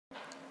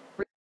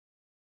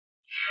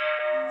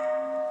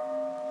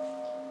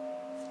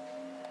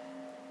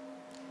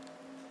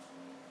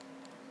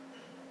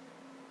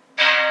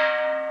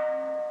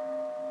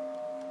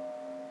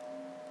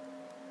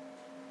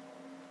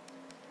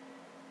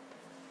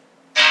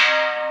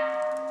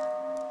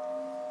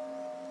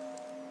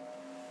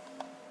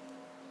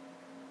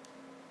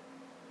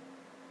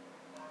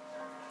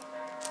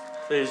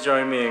Please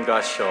join me in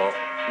Gasho.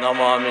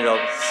 Naman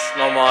Nobs,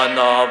 Naman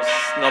Nobs,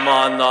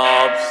 Naman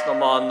Nobs,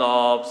 Naman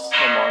Nobs,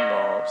 Naman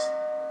Nobs.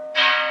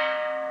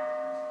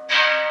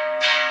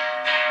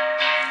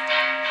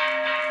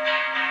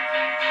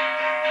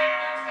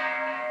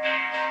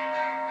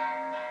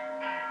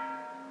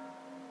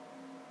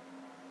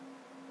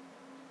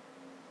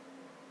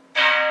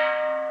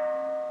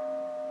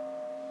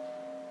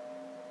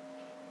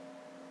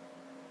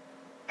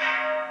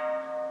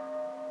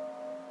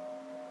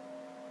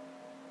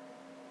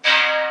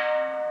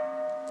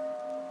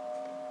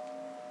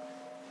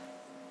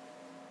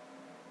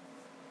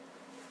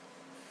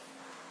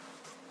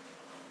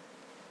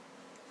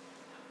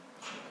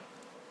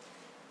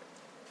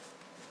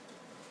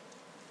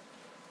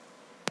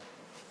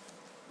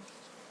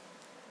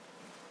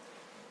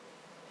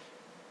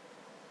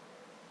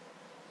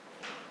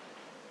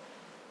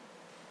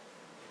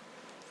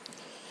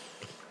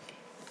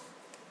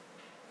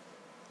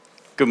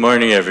 Good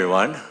morning,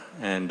 everyone,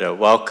 and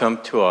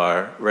welcome to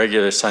our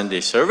regular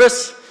Sunday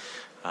service.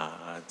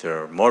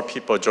 There are more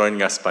people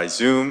joining us by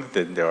Zoom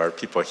than there are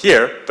people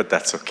here, but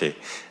that's okay.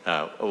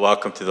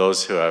 Welcome to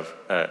those who have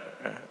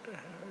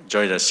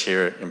joined us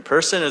here in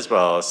person, as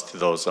well as to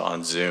those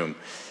on Zoom.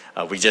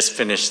 We just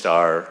finished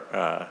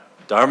our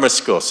Dharma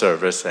school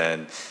service,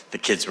 and the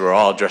kids were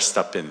all dressed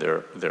up in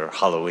their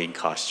Halloween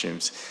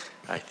costumes.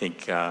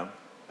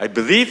 I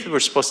believe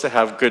we're supposed to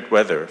have good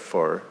weather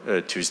for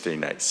Tuesday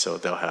night, so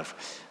they'll have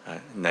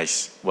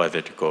nice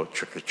weather to go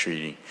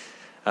trick-or-treating.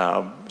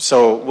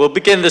 So we'll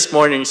begin this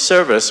morning's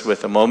service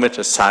with a moment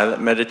of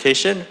silent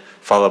meditation,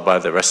 followed by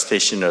the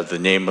recitation of the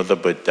name of the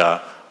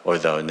Buddha, or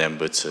the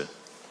Nembutsu.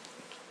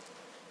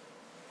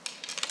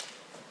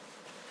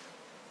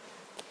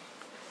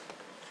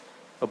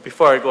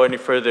 Before I go any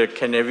further,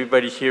 can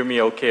everybody hear me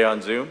okay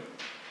on Zoom?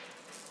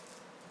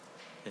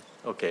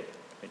 Okay,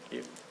 thank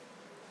you.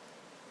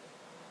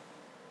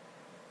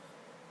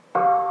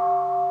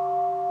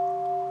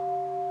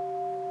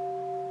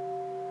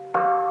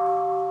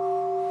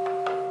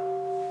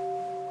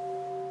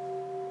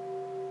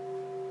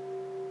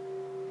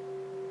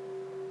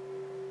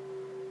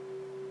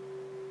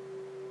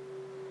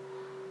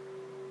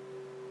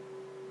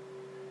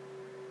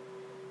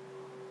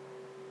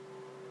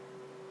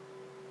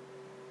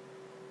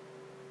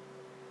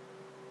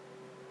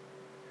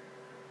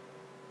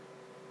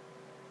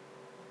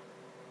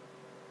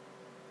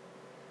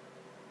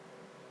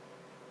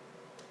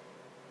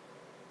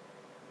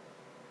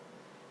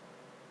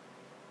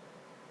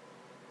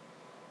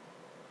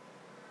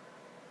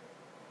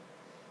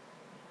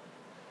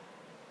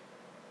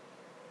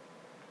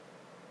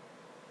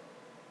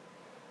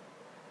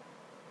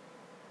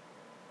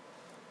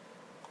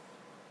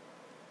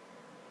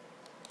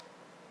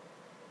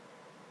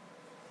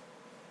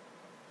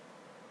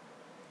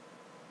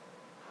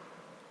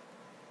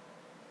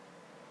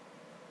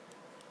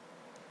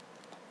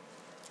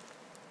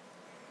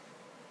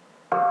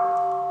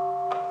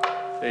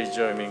 Please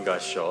join me in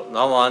Gasho.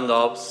 Naman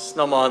Nobs,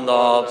 Naman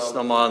Nobs,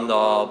 Naman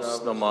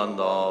Nobs, Naman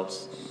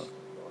Nobs.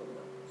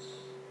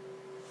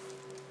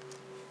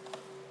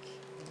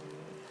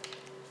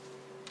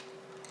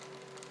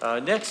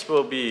 Next,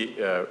 we'll be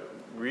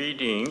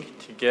reading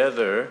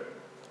together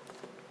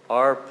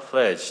our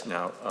pledge.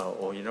 Now,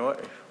 you know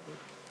what?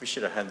 We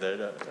should have handed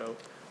that out.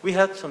 We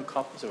had some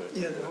copies of it.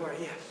 Yeah, there were,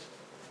 yes.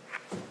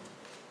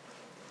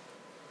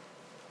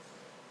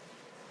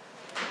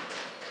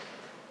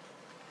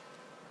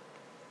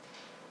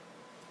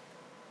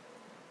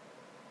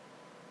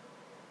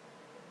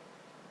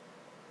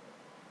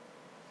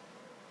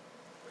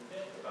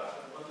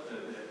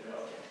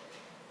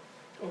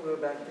 We'll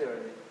go back there.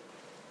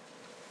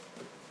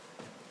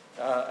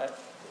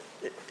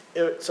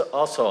 It's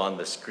also on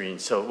the screen.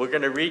 So we're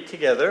going to read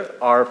together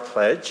our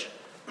pledge.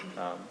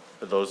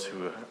 For those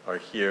who are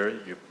here,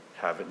 you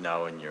have it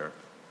now in your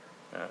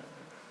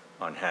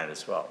on hand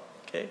as well.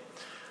 Okay.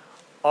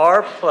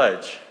 Our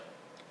pledge.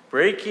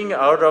 Breaking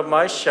out of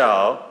my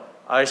shell,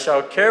 I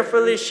shall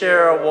carefully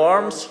share a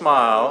warm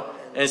smile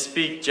and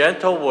speak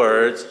gentle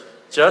words,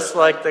 just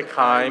like the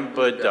kind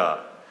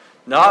Buddha.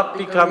 Not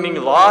becoming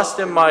lost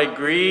in my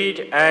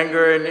greed,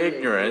 anger, and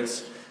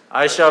ignorance,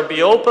 I shall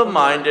be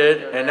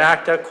open-minded and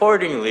act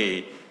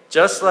accordingly,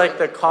 just like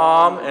the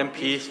calm and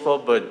peaceful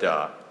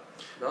Buddha.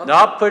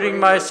 Not putting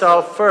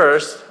myself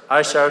first,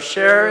 I shall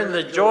share in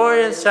the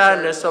joy and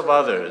sadness of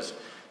others,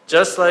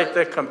 just like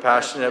the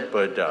compassionate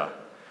Buddha.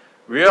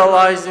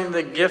 Realizing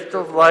the gift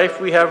of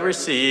life we have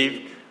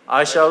received,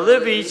 I shall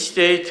live each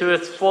day to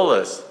its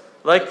fullest,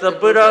 like the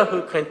Buddha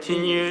who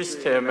continues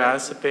to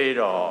emancipate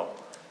all.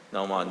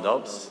 Naman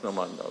Nobs,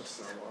 Naman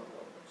Nobs.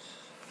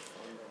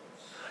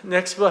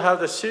 Next, we'll have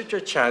the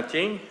sutra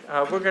chanting.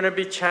 We're going to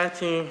be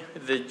chanting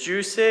the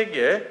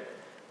Jusege,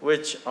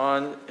 which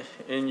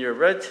in your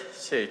red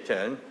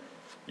seiten,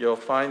 you'll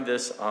find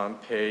this on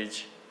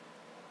page,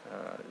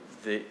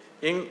 the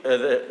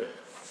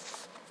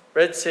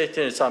red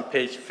seiten is on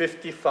page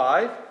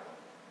 55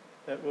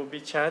 that we'll be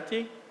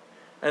chanting.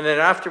 And then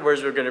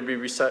afterwards, we're going to be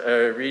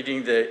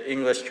reading the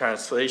English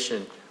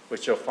translation,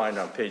 which you'll find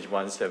on page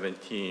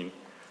 117.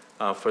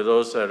 For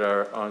those that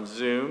are on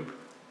Zoom,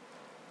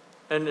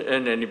 and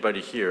anybody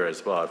here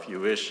as well, if you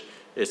wish,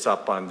 it's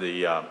up on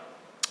the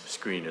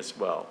screen as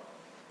well.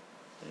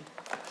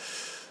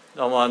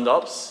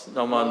 Namandaps,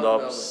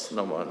 namandaps,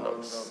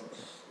 namandaps.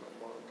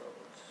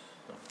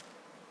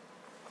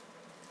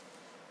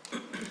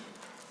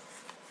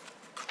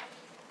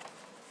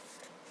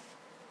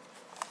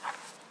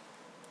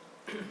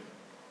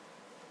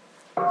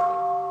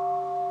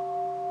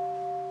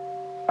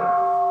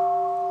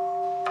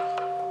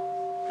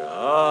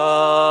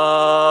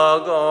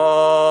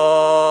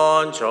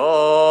 가건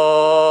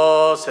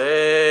저세가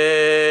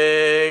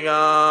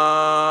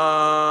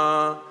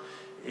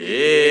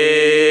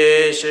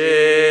이심을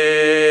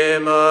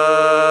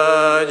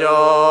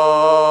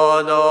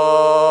저도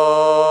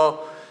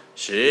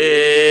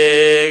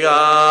시강을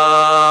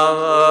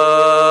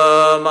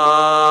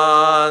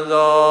만족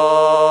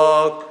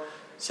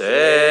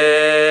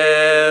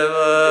세부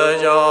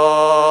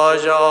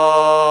저저각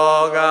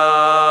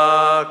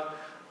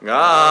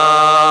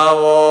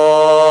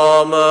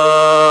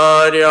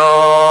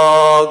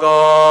가오무려고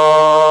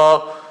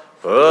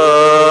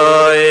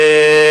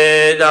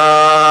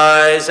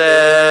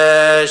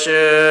부이다이세슈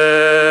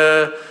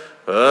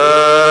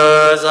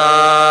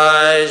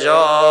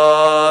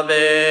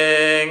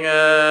부사이쇼빙을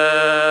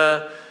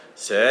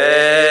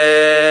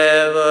세부저저각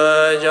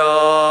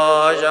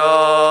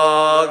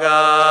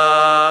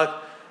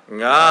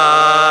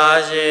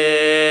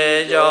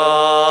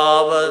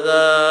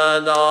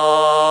가시저부드도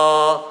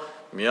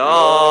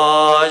묘저저지모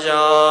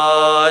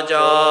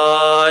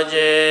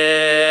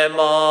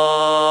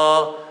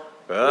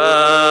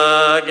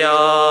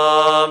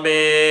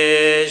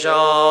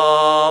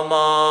극염이셔모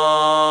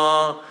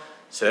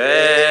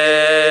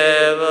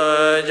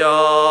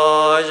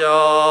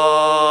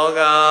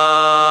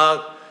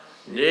세부저저각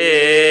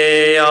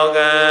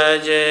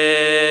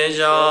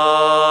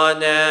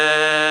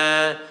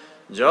니역진셔네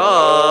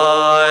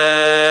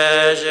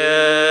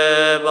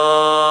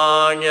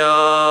저에시방여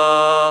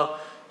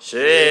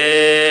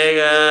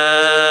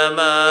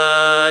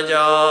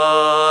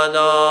시금저도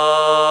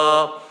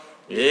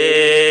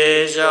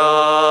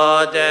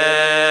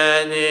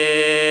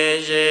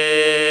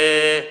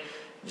이셔대니시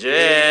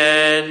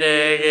진리기엔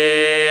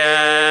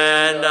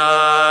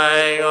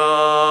다이고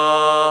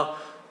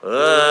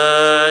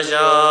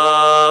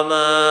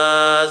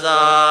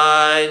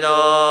의셔무사이도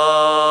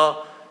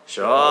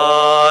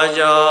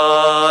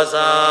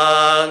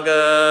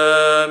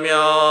쇼저상금요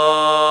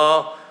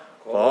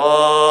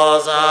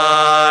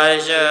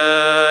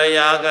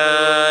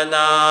고사이슈야그나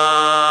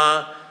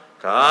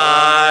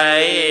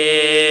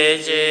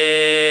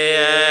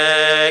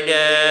가이지에게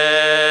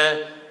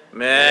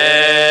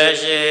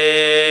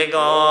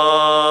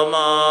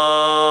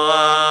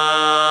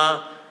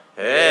메시고모아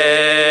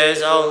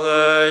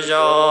해석을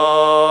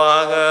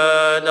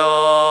쇼하그도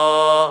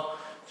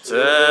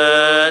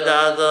쓰다드세슈모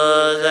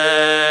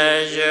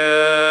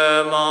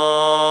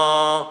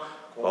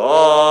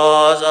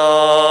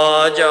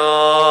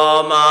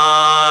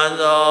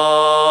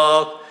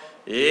고소저만속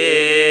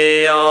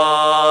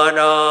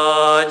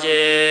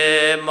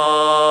이여러지모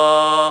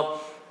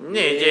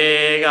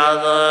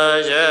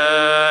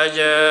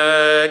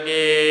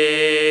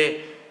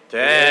니지가스주기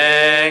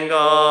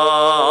된건부게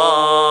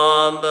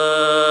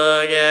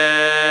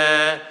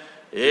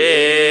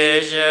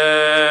이슈가요소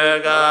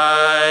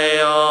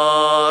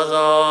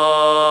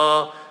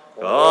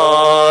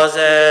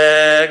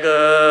고세그도그오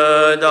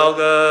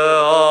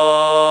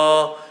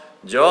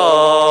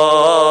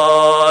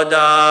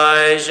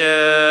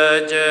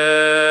조다이슈주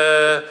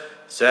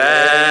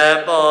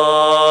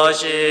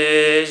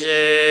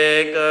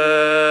세포시시그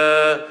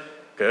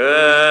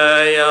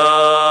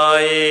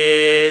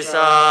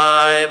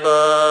그여이사이붓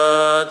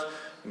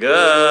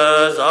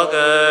그소그슈도그오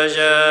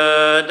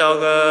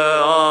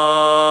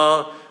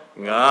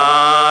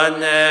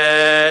간내시드조마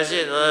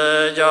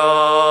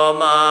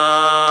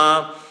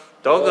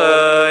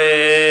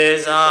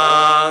도그이상가요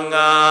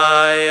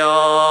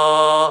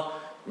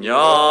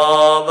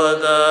녀부드무게지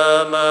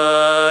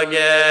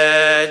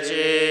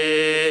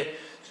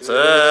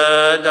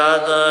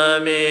쓰다드미우조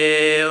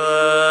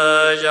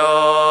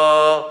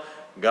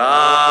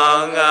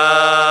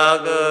강가그에릭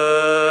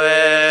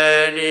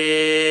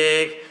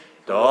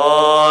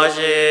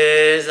도시사이쇼소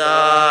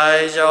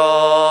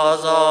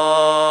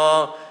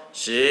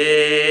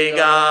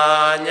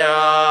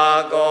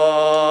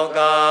시간야고가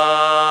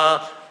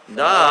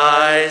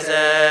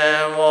다이센오간도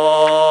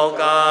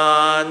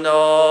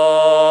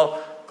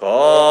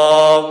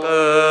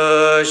고끄쇼테니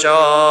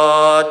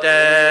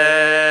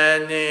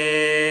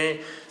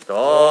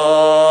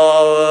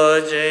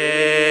도우지명게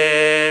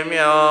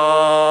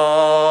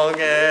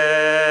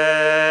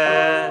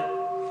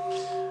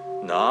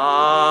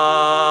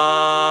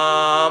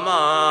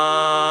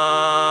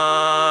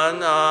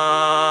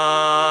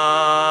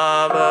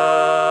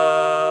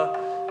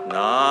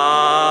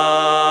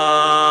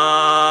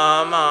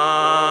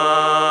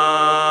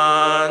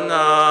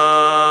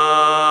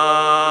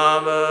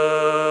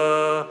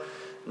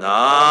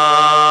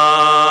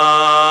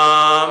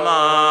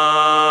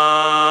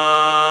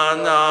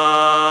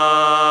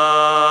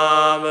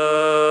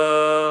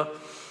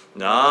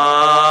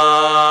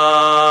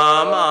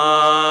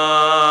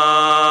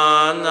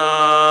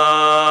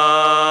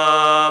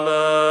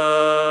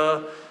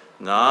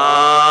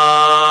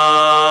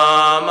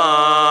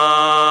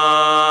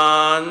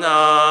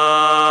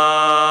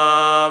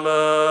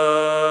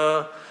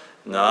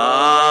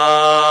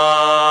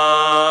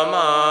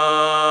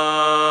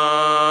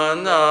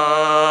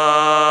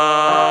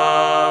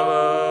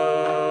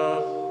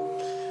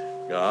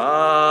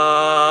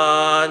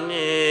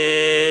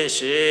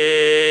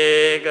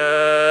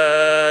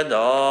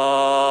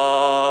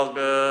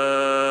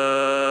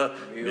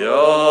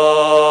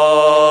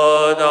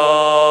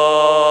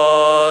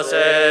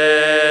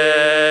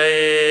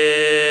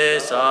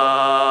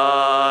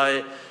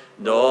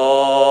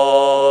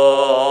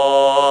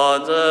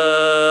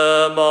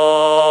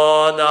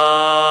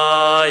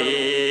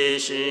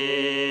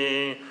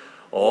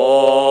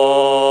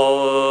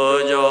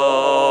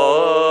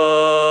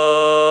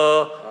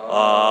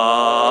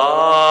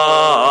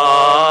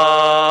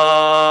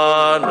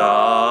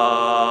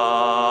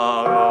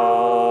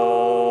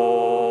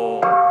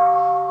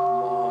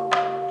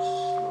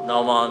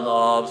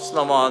Namanobs,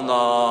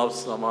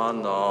 Namanobs,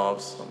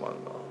 Namanobs,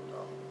 Namanobs.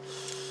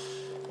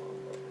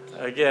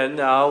 Again,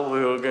 now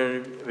we're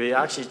going to be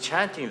actually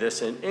chanting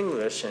this in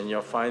English, and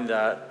you'll find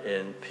that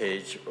in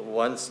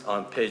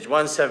on page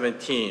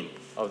 117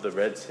 of the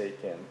Red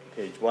Seiken,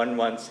 page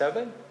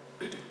 117.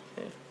 Okay.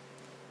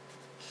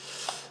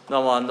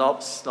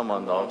 Namanobs,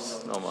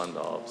 Namanobs,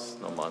 Namanobs,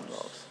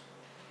 Namanobs.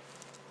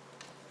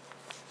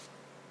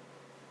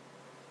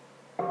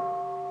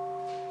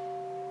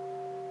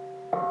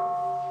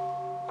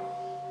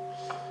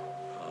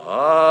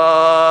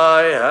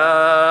 I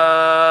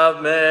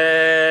have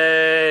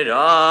made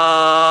unrivaled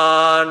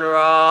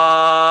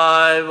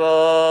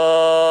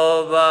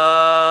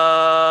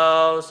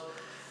vows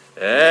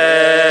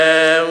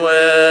and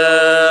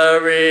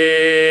will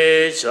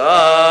reach the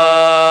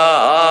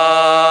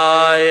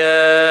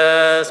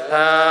highest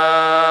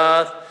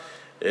path.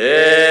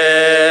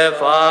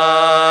 If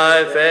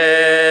I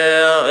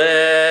fail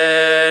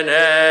in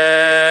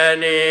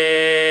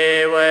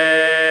any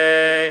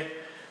way,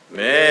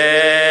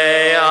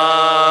 may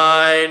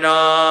I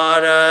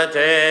not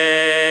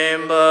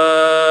attain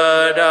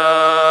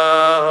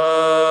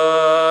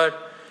Buddhahood.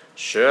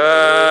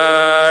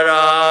 Should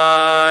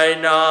I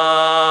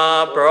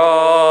not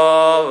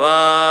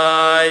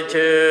provide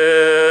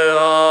to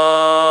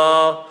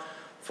all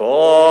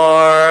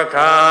for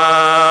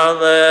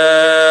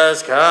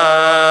countless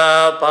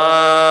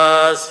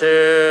kalpas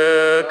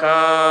to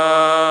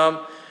come,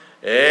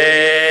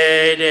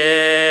 aid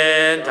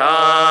in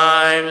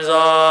times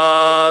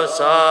of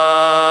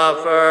suffering,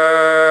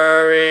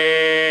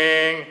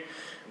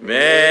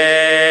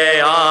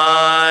 may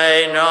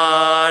I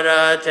not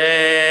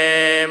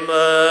attain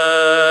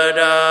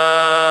Buddhahood.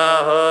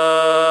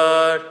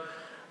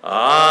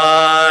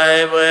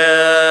 I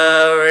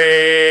will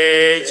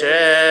reach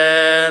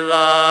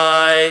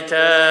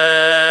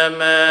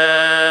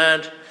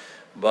enlightenment,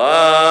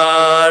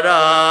 but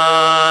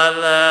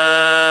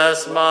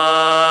unless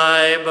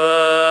my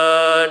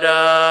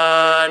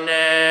Buddha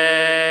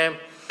name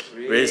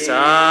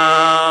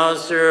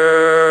resounds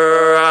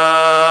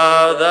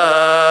throughout the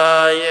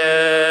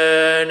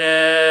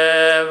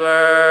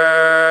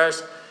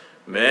universe,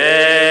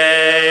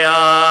 may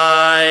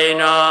I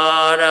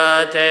not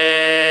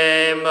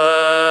attain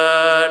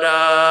Buddhahood.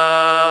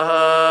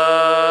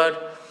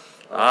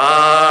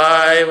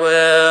 I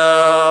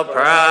will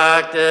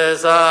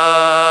practice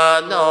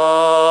a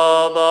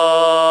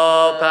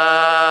noble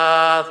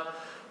path,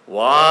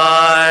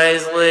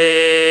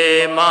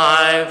 wisely,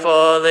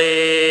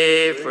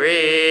 mindfully,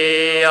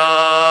 free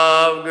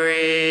of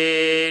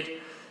greed,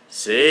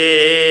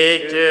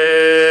 seek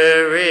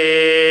to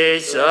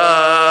reach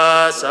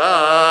the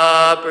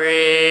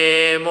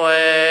supreme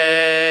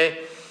way,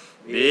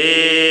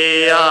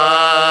 be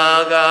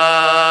a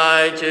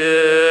guide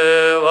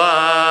to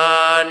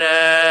one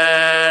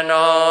and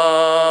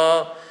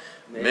all.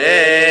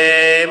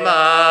 May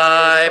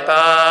my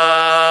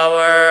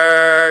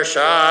power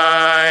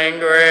shine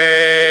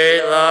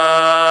great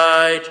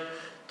light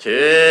to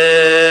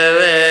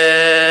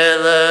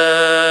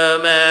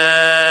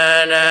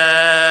illumine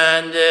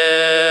and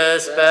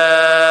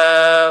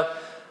dispel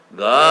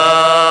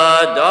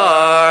the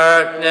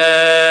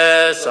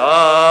darkness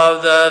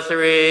of the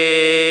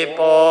three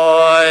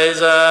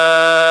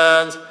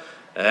poisons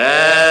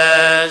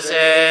and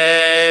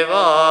save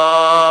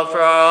all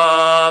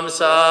from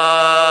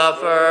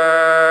suffering.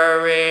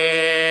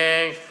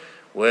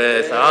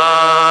 With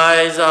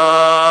eyes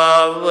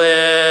of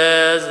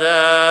wisdom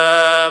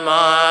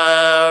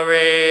I'll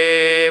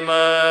remove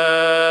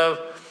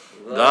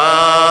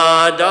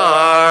the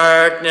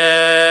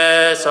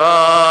darkness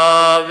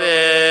of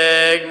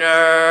ignorance.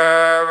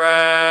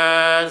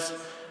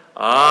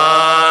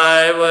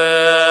 I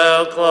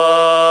will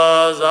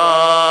close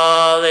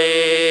all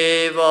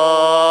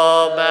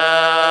evil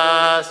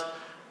paths,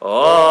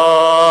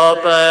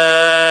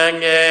 open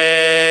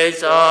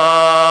gates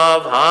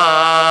of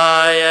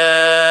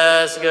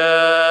highest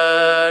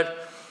good.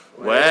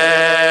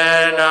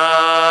 When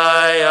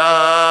I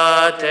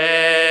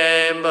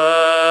attain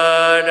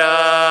Buddhahood,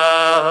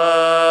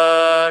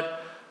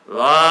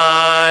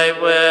 light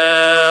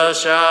will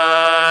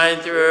shine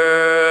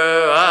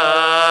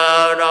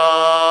throughout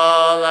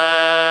all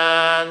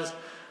lands,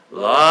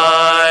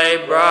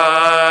 light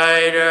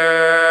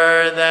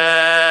brighter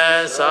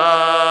than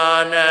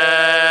sun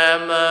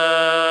and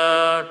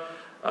moon,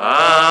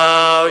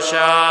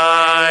 outshining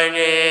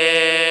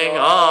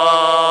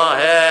all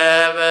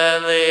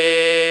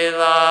heavenly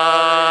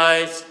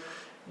lights,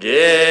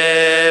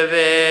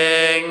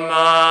 giving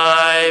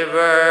my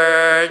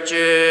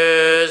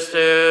virtues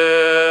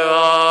to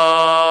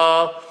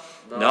all,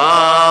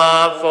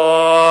 not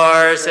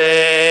forsaking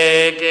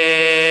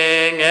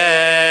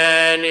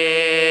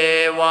anyone.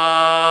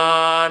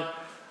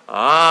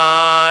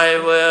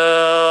 I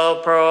will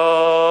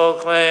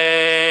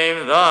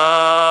proclaim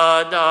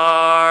the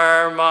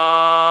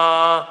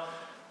Dharma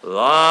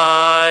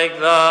like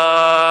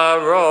the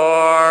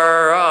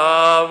roar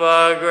of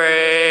a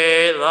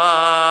great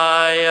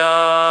lion,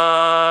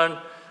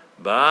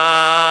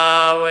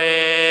 bowing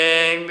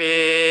before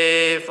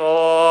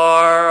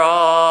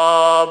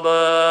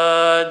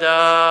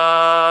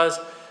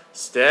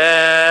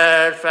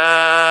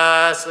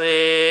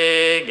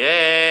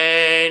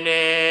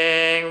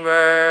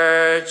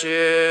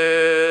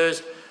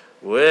virtues,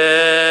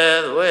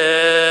 with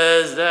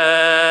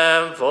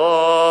wisdom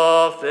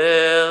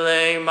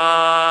fulfilling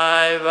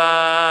my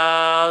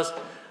vows.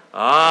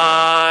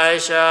 I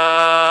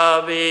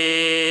shall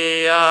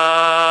be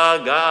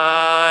a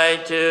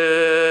guide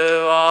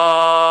to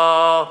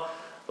all,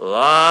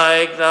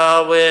 like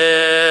the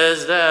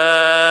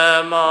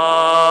wisdom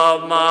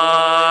of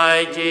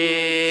my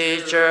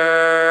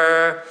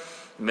teacher.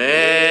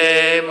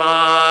 May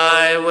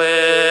my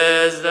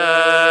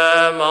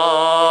wisdom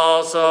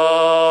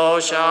also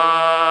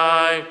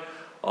shine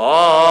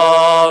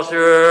all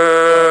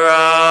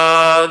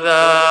throughout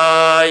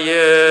the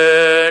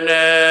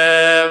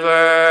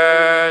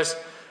universe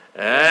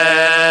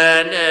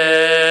and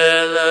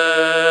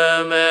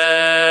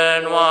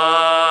illumine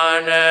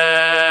one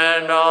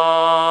and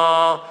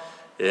all.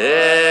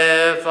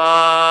 If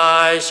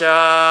I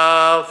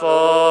shall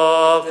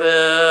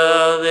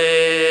fulfill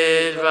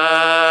these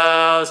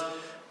vows,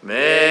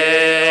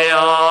 may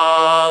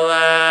all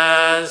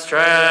lands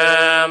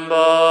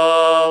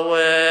tremble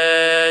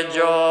with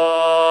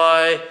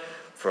joy.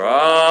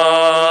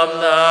 From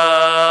the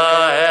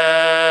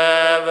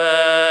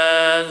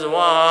heavens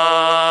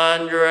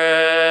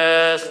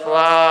wondrous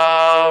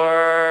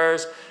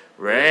flowers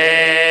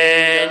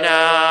rain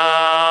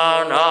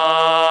down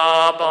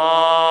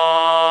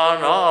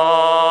upon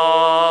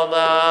all the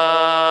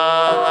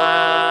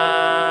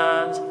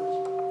lands.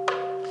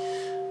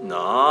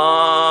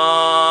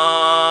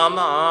 Nama,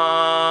 nama,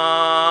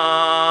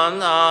 nama,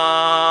 nama, nama,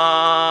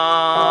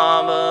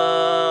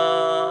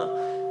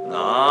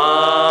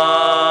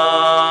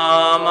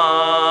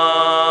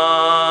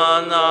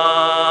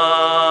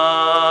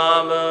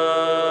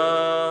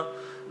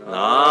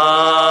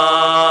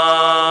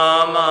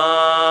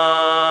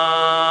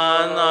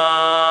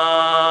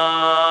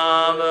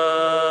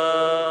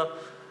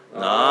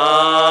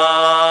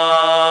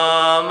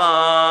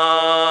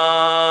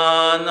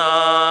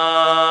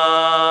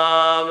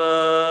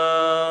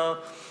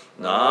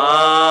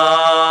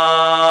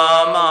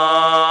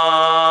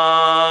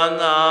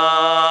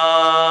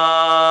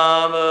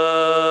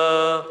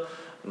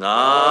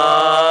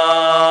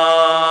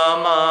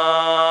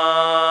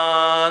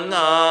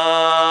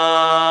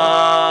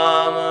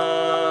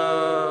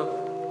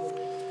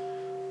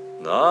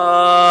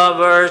 The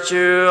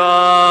virtue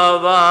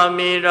of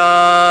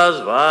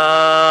Amida's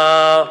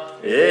vow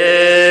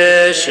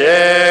is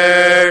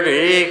shared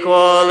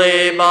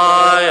equally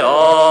by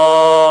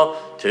all,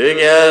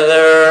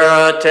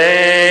 together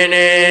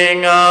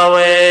attaining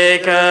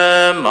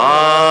awakened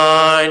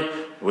mind.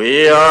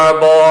 We are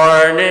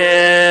born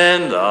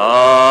in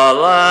the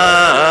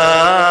land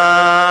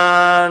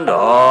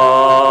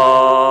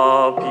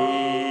of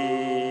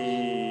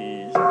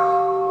peace.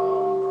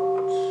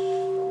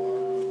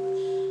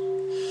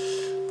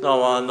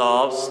 Naman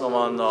Nobs,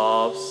 Naman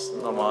Nobs,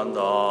 Naman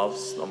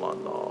Nobs,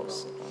 Naman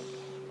Nobs.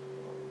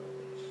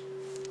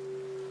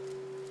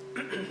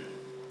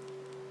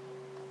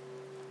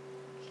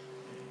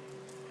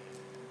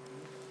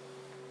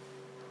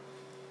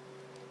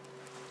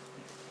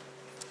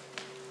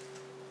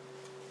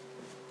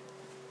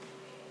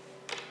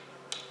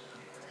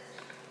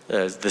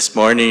 This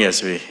morning,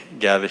 as we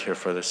gather here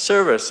for the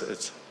service,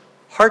 it's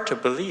hard to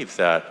believe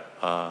that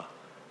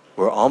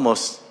we're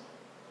almost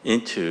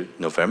into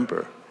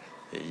November.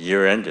 The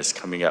year end is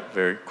coming up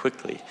very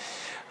quickly.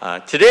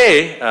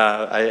 Today,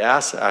 I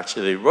asked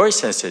actually Roy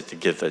Sensei to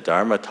give the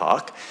Dharma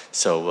talk,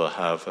 so we'll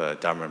have a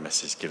Dharma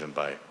message given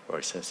by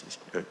Roy Sensei.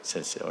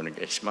 Sensei,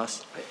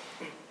 onegaishimasu.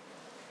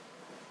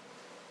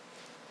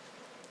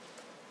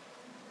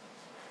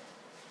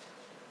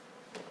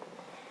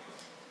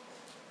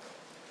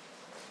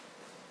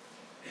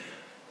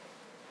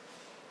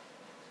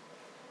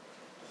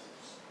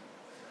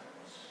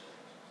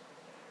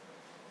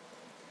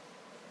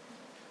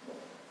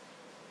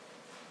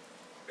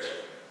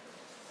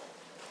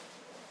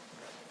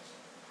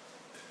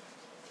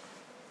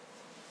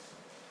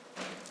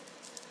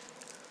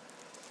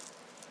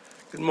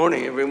 Good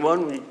morning,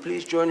 everyone. Will you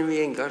please join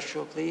me in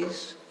Gassho,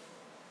 please?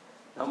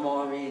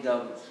 Namo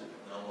Amida Butsu.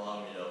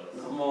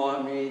 Namo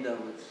Amida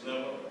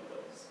Butsu.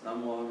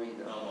 Namo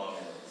Amida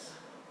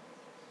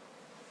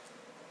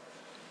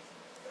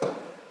Butsu.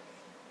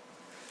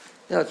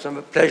 Yeah, it's a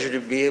pleasure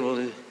to be able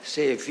to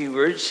say a few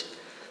words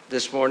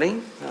this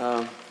morning.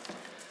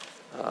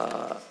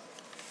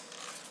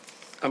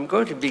 I'm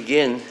going to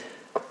begin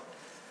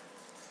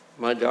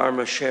my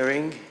Dharma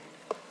sharing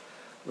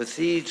with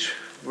these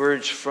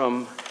words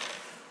from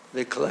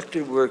the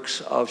collected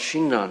works of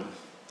Shinran.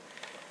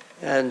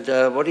 And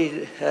what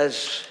he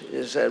has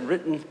is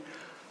written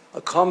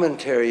a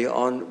commentary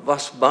on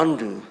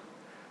Vasubandhu,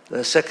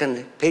 the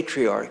second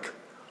patriarch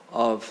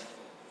of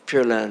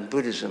Pure Land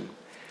Buddhism.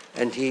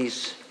 And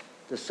he's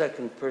the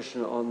second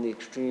person on the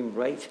extreme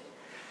right.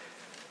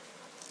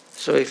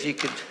 So if you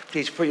could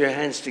please put your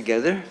hands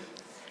together,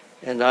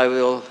 and I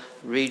will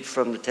read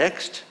from the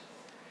text.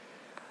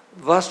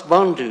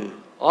 Vasubandhu,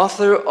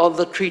 author of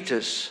the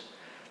treatise,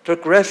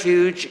 took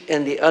refuge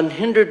in the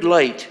unhindered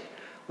light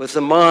with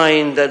a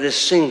mind that is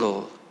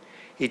single.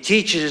 He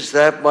teaches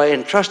that by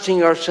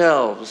entrusting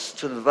ourselves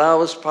to the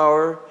Taoist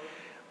power,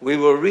 we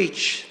will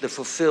reach the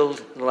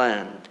fulfilled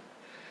land.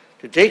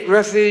 To take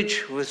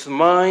refuge with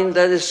mind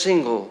that is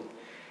single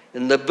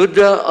in the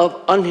Buddha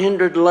of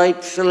unhindered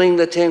light filling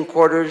the 10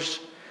 quarters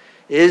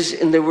is,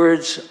 in the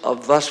words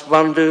of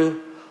Vasubandhu,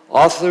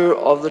 author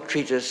of the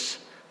treatise,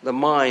 the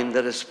mind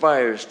that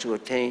aspires to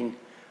attain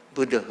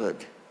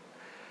Buddhahood.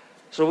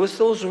 So with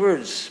those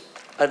words,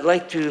 I'd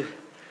like to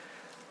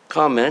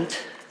comment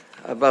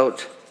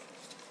about,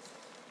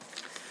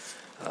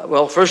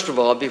 well, first of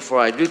all, before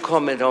I do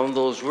comment on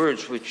those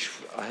words which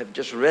I have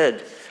just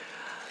read,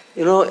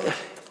 you know,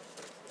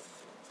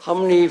 how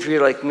many of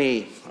you like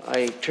me,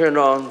 I turn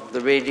on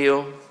the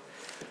radio,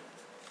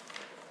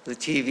 the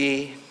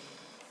TV,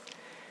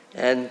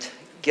 and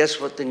guess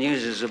what the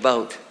news is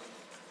about?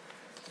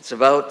 It's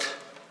about,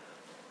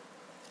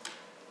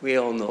 we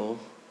all know,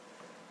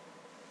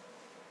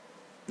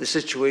 the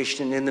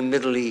situation in the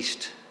Middle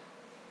East.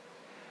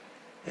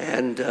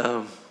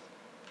 And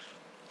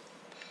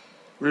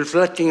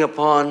reflecting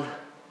upon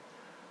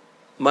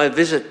my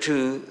visit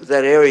to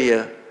that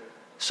area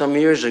some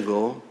years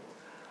ago,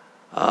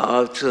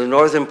 to the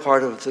northern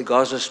part of the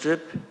Gaza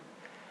Strip,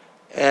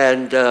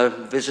 and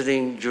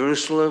visiting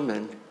Jerusalem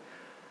and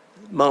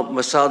Mount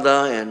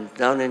Masada and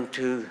down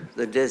into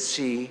the Dead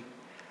Sea,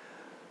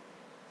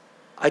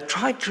 I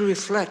tried to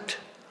reflect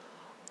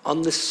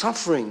on the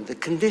suffering, the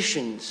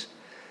conditions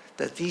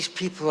that these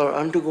people are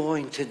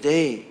undergoing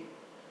today.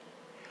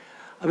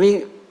 I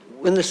mean,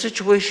 when the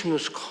situation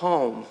was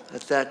calm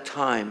at that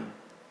time,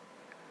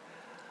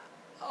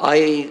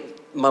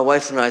 my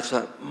wife and I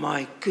thought,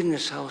 my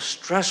goodness, how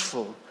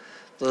stressful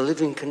the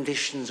living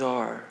conditions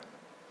are.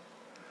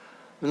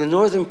 In the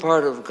northern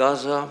part of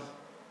Gaza,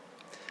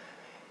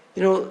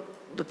 you know,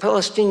 the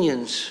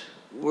Palestinians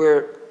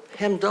were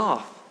hemmed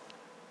off.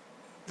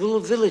 Little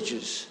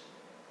villages,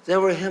 they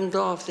were hemmed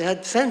off. They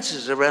had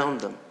fences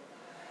around them.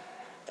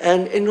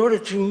 And in order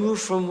to move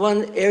from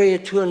one area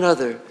to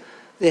another,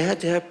 they had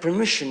to have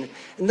permission.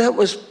 And that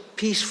was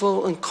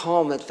peaceful and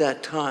calm at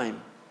that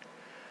time.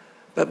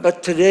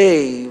 But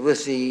today,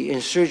 with the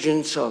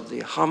insurgence of the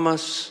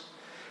Hamas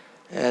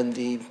and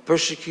the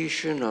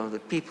persecution of the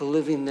people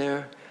living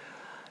there,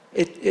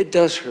 it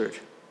does hurt.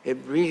 It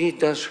really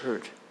does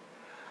hurt.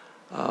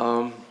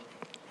 You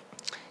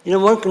know,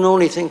 one can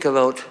only think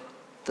about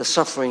the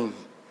suffering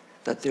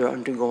that they're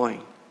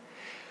undergoing.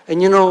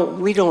 And you know,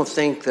 we don't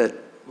think that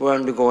we're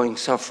undergoing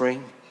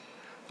suffering,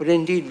 but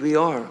indeed we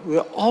are. We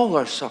all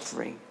are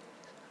suffering,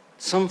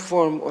 some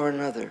form or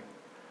another.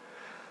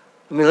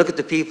 I mean, look at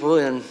the people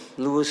in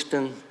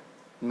Lewiston,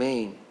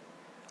 Maine.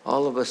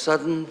 All of a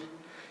sudden,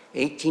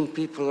 18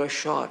 people are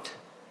shot.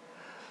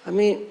 I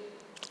mean,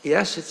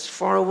 yes, it's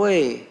far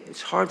away.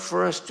 It's hard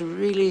for us to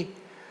really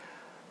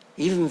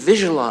even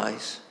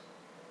visualize,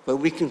 but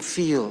we can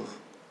feel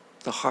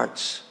the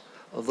hearts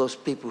of those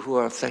people who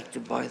are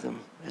affected by them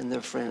and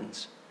their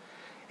friends.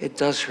 It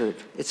does hurt.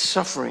 It's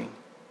suffering.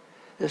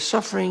 There's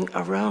suffering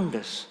around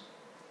us.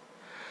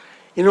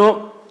 You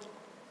know,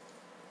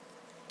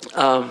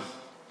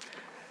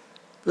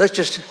 let's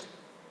just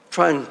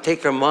try and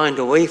take our mind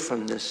away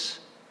from this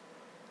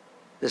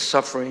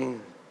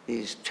suffering,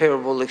 these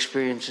terrible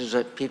experiences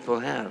that people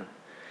have,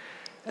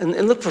 and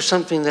look for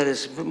something that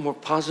is a bit more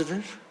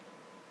positive.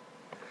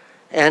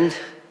 And,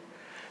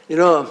 you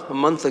know, a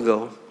month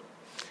ago,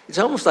 it's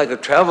almost like a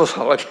travel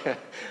holiday,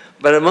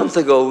 but a month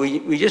ago,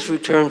 we just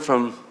returned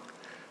from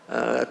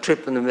a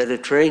trip in the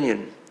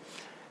Mediterranean.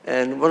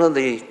 And one of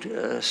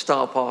the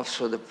stop-offs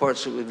or the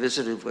ports that we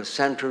visited was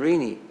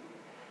Santorini.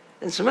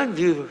 And some of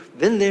you have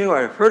been there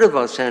or heard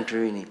about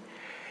Santorini.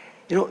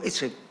 You know,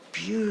 it's a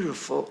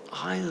beautiful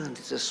island.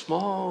 It's a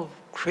small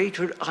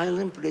cratered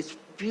island, but it's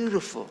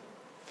beautiful.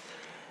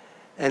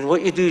 And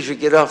what you do is you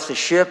get off the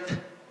ship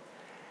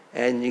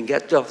and you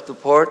get off the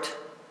port,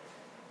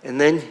 and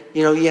then,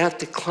 you know, you have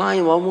to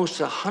climb almost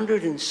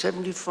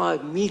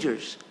 175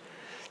 meters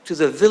to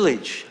the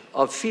village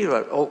of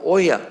Fira, or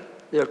Oya.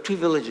 There are two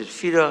villages,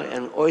 Fira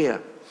and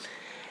Oya.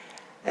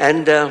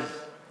 And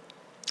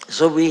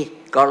so we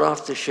got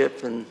off the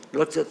ship and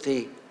looked at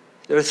there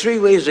are three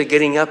ways of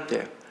getting up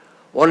there.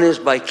 One is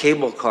by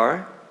cable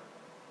car,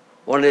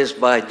 one is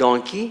by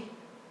donkey,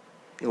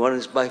 and one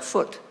is by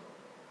foot.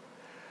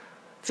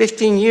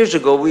 15 years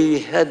ago, we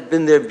had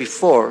been there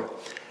before,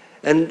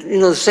 and you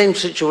know, the same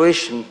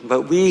situation,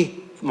 but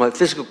my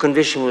physical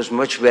condition was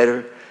much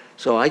better,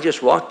 so I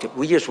just walked it.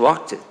 We just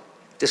walked it,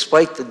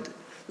 despite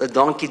the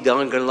donkey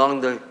down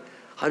along the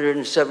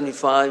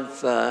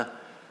 175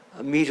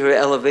 meter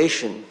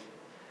elevation.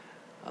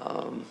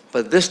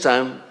 But this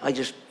time, I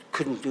just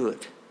couldn't do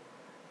it.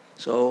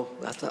 So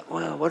I thought,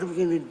 well, what are we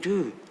going to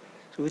do?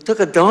 So we took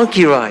a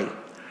donkey ride.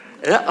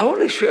 And I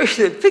want to show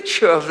you the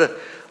picture of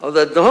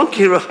the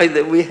donkey ride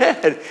that we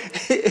had.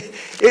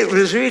 It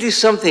was really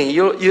something.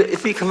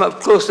 If you come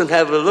up close and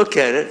have a look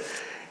at it,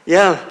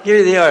 yeah,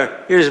 here they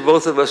are. Here's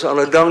both of us on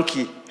a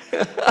donkey.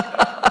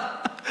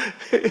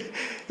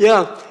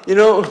 Yeah, you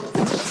know,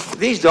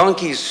 these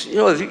donkeys, you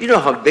know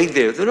how big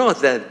they are. They're not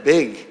that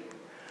big.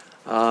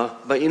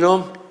 But you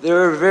know,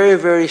 they're very,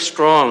 very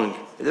strong.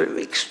 They're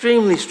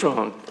extremely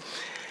strong.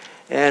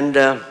 And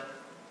there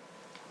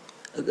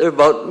are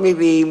about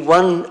maybe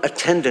one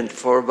attendant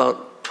for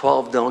about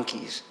 12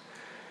 donkeys.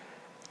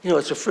 You know,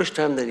 it's the first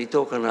time that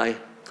Itoka and I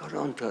got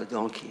onto a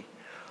donkey.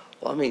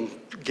 Well, I mean,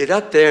 get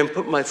up there and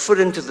put my foot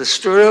into the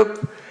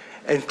stirrup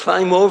and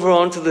climb over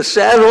onto the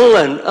saddle,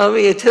 and I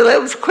mean, I tell you, that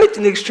was quite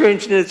an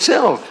experience in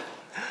itself.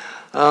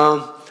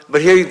 But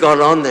here you got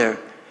on there.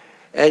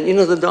 And you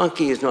know, the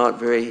donkey is not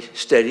very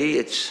steady.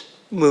 It's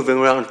moving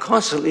around,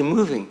 constantly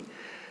moving.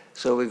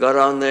 So we got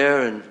on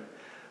there, and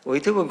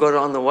we got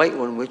on the white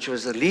one, which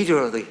was the leader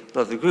of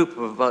the group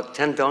of about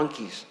 10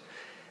 donkeys.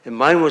 And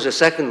mine was the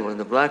second one,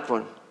 the black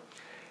one.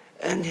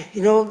 And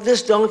you know,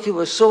 this donkey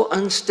was so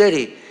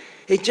unsteady.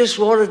 It just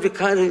wanted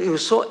to it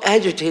was so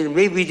agitated.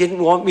 Maybe he didn't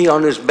want me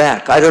on his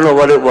back. I don't know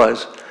what it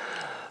was.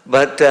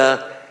 But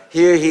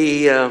here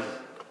he,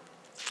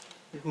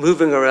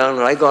 moving around,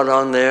 and I got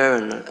on there,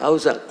 and I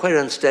was quite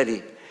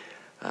unsteady.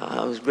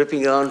 I was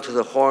gripping on to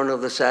the horn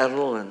of the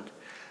saddle, and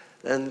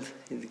then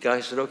the guy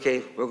said,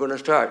 okay, we're going to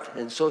start.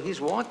 And so he's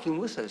walking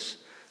with us.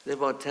 There are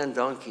about 10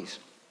 donkeys.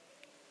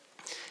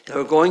 And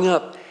we're going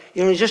up.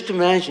 You know, just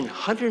imagine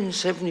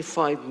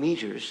 175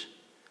 meters,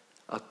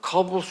 a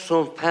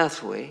cobblestone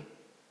pathway,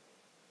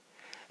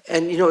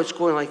 and you know, it's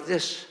going like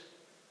this,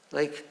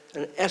 like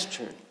an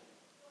S-turn.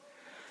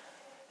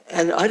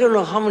 And I don't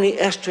know how many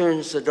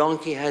S-turns the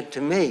donkey had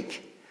to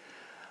make.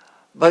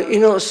 But you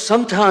know,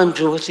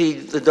 sometimes with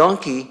the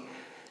donkey,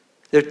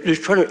 they're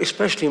trying to,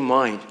 especially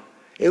mine,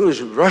 it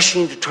was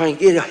rushing to try and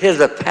get ahead of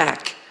the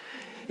pack.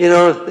 You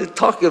know,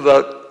 talk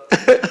about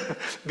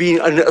being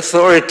an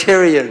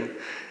authoritarian.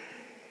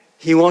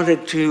 He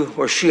wanted to,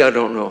 or she, I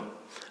don't know,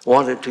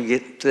 wanted to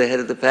get to the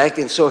head of the pack.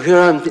 And so here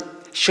I'm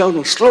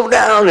shouting, slow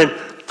down, and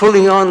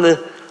pulling on the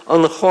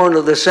horn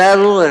of the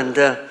saddle, and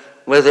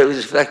whether it was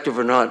effective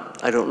or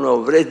not, I don't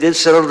know. But it did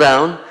settle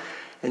down,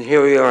 and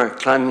here we are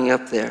climbing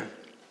up there.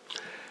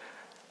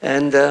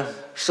 And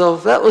so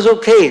that was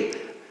okay.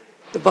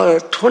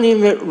 About a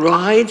 20-minute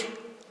ride,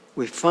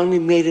 we finally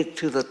made it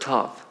to the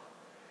top.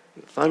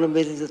 We finally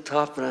made it to the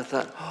top, and I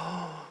thought,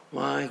 oh,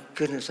 my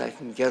goodness, I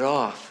can get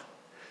off.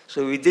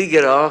 So we did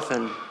get off,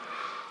 and,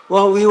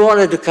 well, we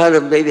wanted to kind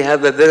of maybe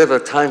have a bit of a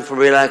time for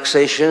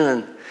relaxation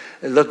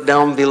and look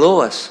down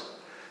below us.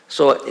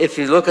 So if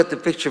you look at the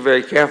picture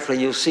very carefully,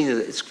 you'll see that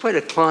it's quite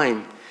a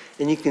climb,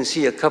 and you can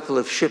see a couple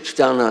of ships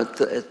down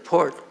at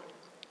port.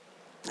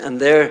 And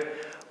there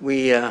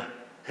we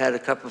had a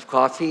cup of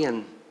coffee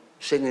and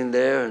sitting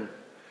there and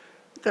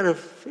kind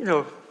of, you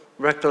know,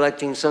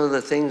 recollecting some of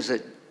the things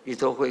that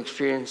Itoko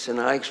experienced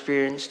and I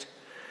experienced,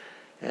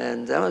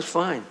 and that was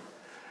fine.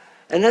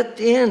 And at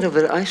the end of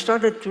it, I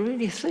started to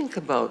really think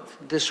about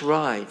this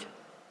ride.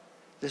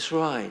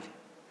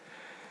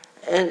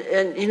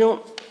 And you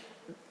know,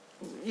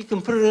 you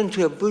can put it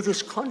into a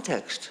Buddhist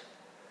context.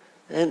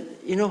 And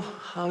you know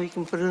how you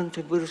can put it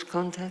into a Buddhist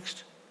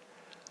context?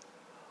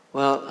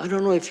 Well, I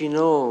don't know if you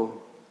know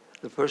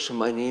the person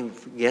by name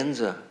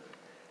Genza.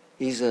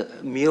 He's a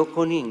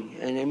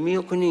Myokonin. And a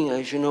Myokonin,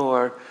 as you know,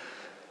 are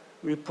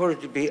reported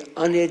to be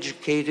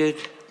uneducated,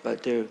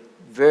 but they're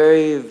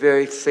very,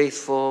 very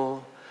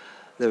faithful.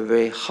 They're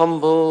very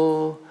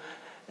humble,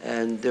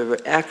 and their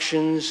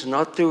actions,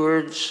 not their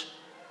words,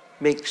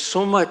 make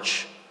so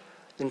much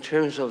in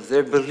terms of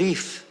their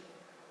belief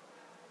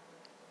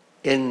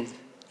in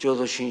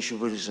Jodo Shinshu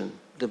Buddhism,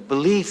 the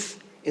belief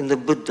in the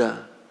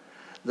Buddha,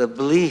 the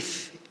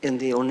belief in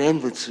the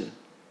Onenbutsu.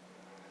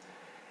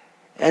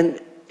 And,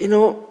 you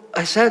know,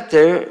 I sat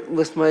there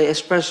with my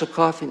espresso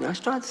coffee, and I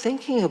started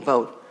thinking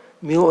about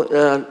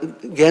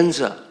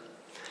Genza.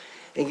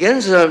 And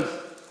Genza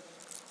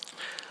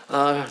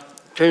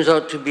turns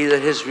out to be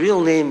that his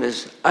real name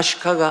is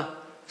Ashikaga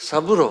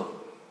Saburo.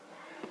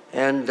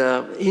 And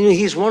you know,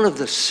 he's one of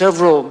the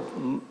several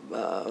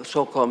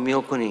so-called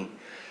Myokonin.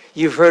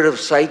 You've heard of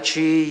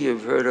Saichi,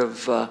 you've heard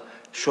of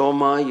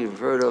Shoma, you've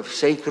heard of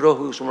Seikuro,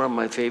 who's one of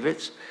my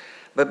favorites.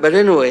 But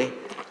anyway,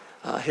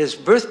 his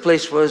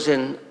birthplace was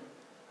in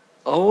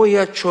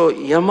Aoyacho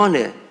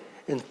Yamane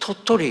in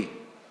Tottori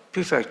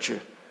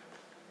Prefecture.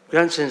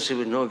 Grand Sensei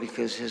would know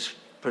because his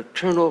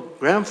paternal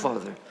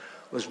grandfather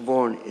was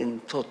born in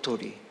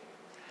Tottori.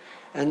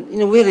 And you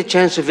know, we had a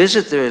chance to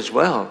visit there as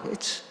well.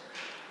 It's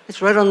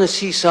right on the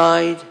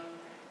seaside,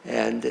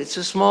 and it's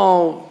a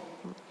small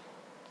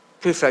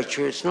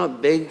prefecture. It's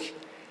not big,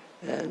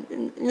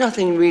 and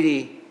nothing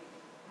really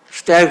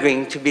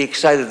staggering to be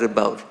excited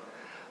about.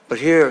 But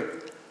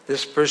here,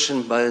 this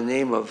person by the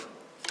name of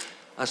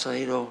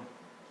Asahiro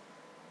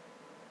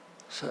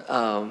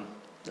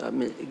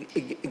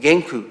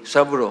Genku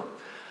Saburo,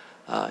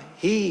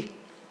 he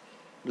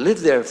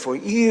lived there for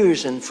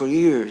years and for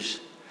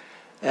years.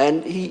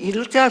 And he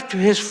looked after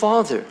his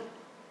father.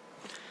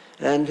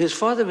 And his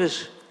father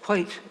was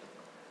quite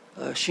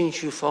a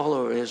Shinshu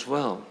follower as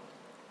well.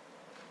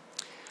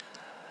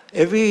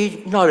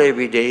 Not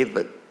every day,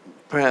 but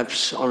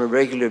perhaps on a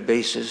regular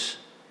basis,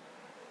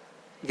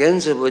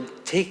 Genza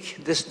would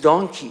take this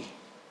donkey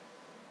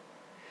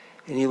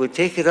and he would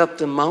take it up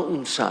the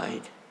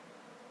mountainside,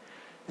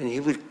 and he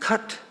would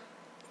cut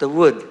the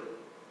wood,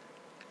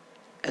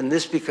 and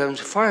this becomes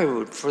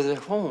firewood for their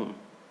home.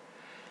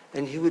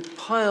 And he would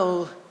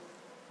pile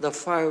the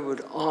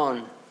firewood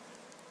on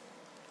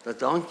the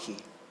donkey.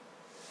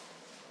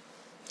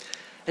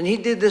 And he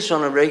did this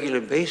on a regular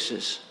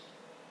basis.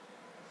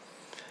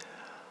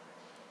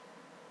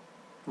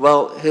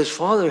 Well, his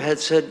father had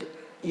said,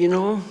 you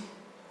know,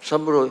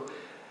 Samburo,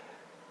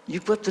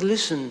 you've got to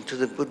listen to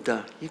the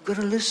Buddha. You've got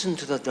to listen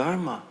to the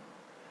Dharma.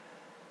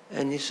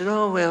 And he said,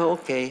 oh, well,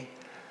 okay.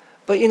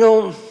 But you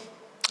know,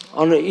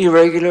 on an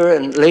irregular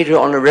and later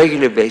on a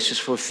regular basis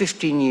for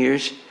 15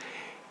 years,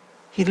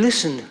 he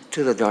listened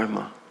to the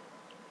Dharma.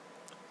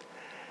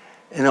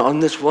 And on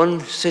this one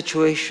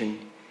situation,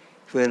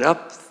 he went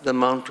up the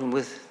mountain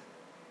with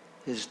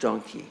his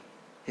donkey,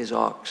 his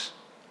ox.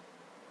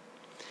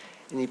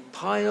 And he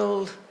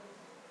piled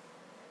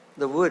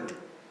the wood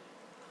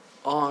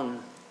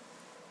on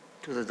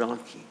to the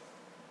donkey.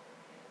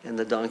 And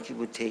the donkey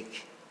would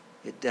take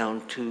it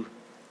down to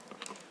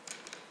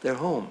their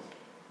home.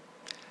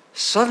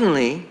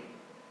 Suddenly,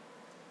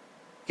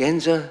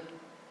 Genza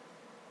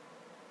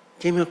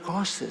came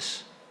across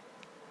this.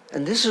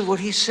 And this is what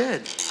he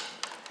said.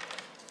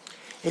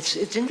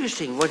 It's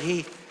interesting what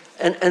he,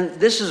 and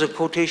this is a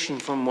quotation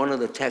from one of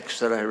the texts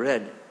that I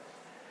read.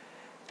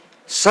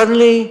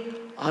 Suddenly,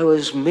 I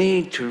was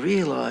made to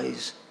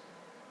realize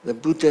the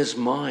Buddha's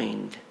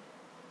mind.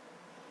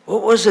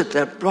 What was it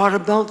that brought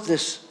about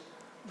this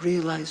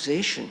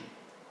realization?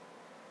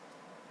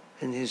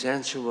 And his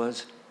answer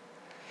was,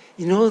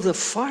 you know, the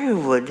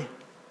firewood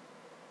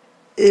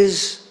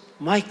is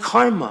my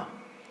karma.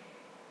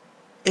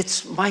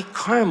 It's my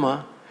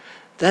karma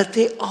that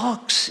the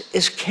ox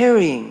is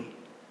carrying.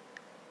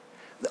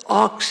 The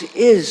ox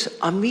is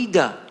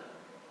Amida.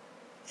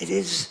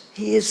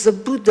 He is the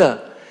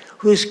Buddha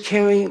who is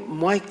carrying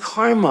my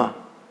karma.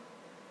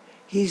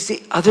 He's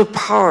the other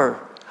power.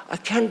 I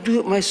can't do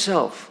it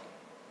myself.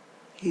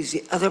 He's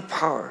the other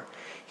power.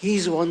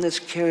 He's the one that's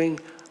carrying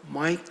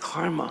my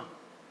karma.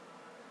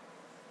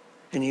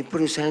 And he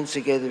put his hands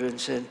together and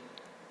said,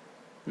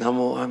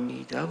 Namo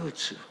Amida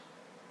Butsu.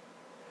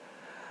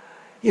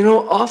 You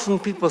know, often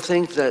people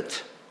think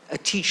that a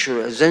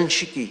teacher, a zen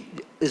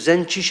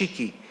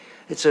chishiki,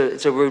 it's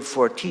a word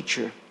for a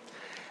teacher.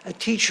 A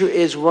teacher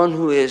is one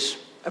who is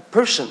a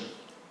person.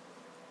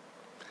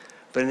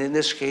 But in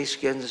this case,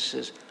 Genza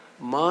says,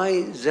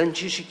 my zen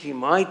chishiki,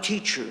 my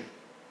teacher,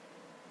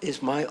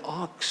 is my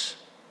ox,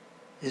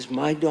 is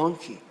my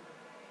donkey.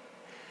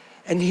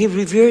 And he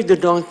revered the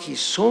donkey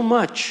so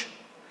much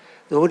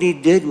that what he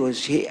did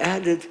was he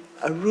added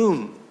a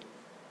room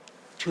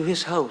to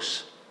his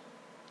house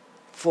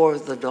for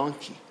the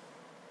donkey.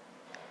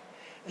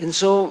 And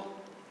so,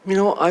 you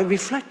know, I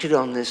reflected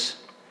on this.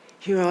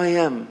 Here I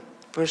am,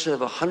 a person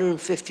of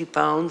 150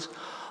 pounds,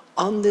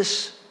 on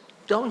this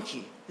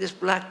donkey, this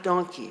black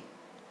donkey.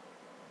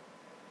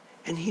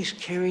 And he's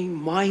carrying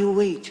my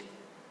weight,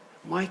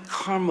 my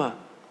karma,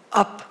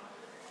 up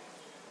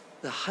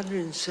the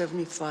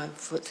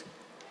 175-foot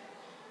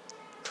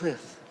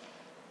cliff,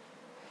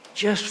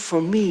 just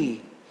for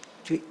me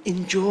to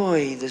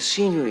enjoy the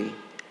scenery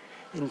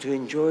and to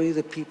enjoy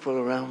the people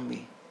around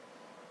me.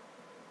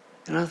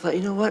 And I thought,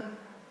 you know what?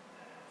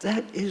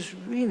 That is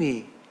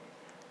really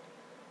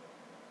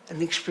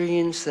an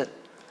experience that,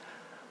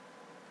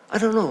 I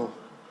don't know,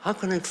 how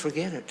can I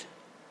forget it?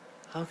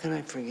 How can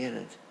I forget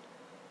it?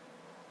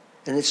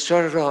 And it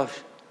started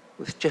off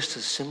with just a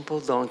simple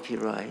donkey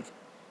ride,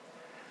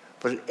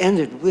 but it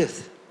ended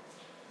with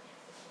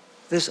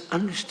this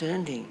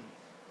understanding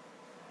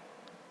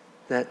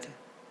that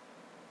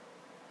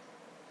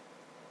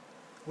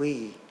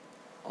we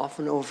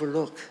often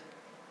overlook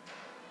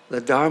the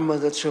Dharma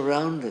that's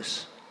around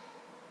us.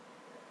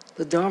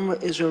 The Dharma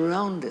is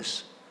around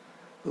us,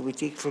 but we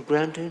take for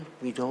granted,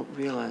 we don't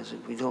realize it,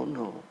 we don't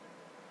know.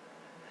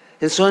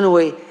 And so in a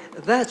way,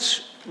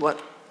 that's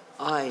what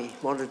I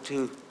wanted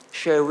to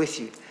share with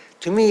you.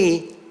 To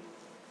me,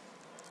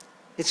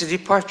 it's a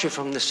departure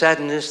from the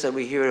sadness that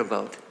we hear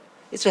about.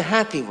 It's a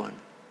happy one.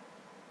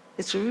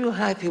 It's a real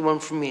happy one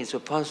for me. It's a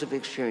positive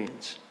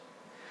experience.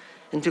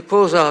 And to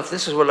close off,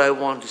 this is what I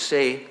want to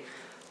say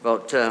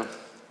about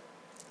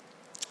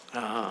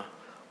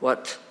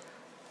what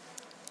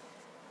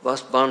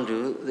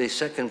Vasubandhu, the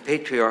second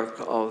patriarch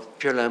of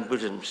Pure Land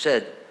Buddhism,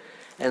 said.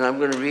 And I'm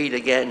going to read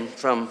again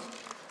from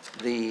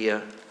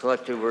the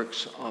collected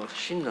works of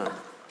Shinran.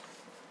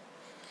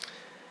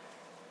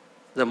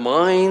 The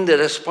mind that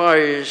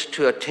aspires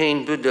to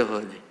attain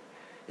Buddhahood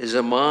is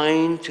a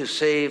mind to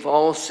save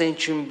all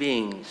sentient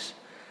beings.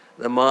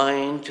 The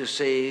mind to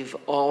save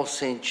all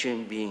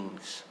sentient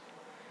beings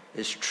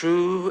is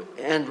true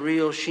and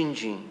real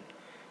Shinjin,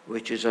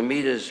 which is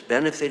Amida's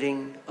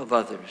benefiting of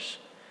others.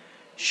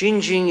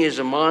 Shinjin is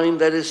a mind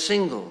that is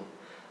single.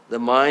 The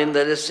mind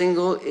that is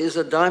single is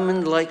a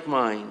diamond-like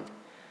mind.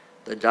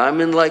 The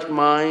diamond-like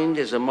mind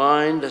is a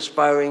mind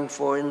aspiring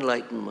for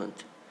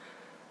enlightenment.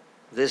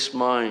 This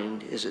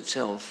mind is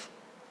itself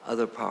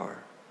other power.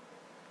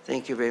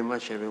 Thank you very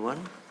much,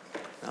 everyone.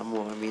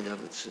 Namo Amida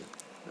Butsu.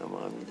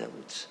 Namo Amida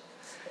Butsu.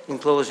 In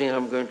closing,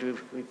 I'm going to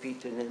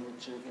repeat the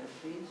Nenbutsu again,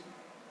 please.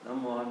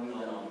 Namo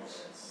Amida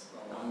Butsu.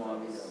 Namo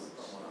Amida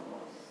Butsu. Namo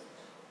Amida Butsu.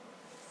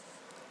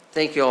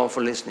 Thank you all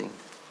for listening.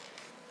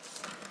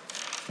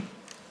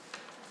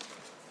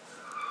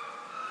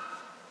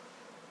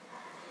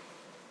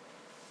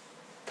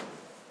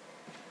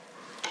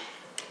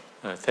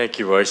 Thank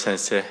you, Roy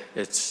Sensei.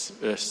 It's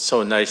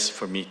so nice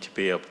for me to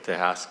be able to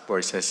ask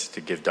Roy Sensei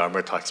to give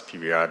Dharma talks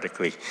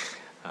periodically.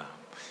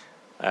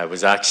 I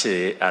was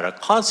actually at a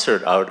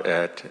concert out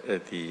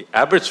at the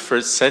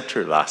Abbotsford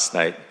Center last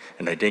night,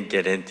 and I didn't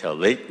get in till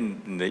late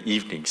in the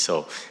evening.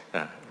 So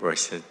Roy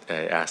said,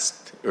 I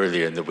asked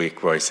earlier in the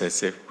week, Roy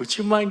Sensei, would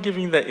you mind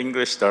giving the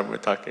English Dharma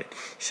talk? He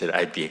said,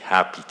 I'd be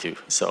happy to.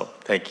 So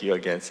thank you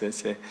again,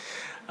 Sensei.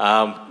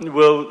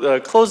 We'll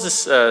close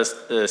this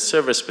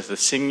service with the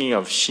singing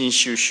of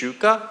Shinshu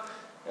Shuka.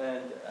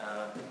 And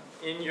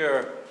in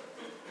your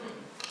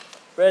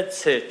red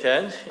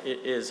seiten,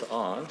 it is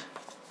on.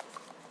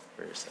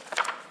 Where is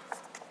that?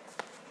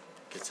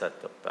 It's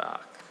at the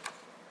back.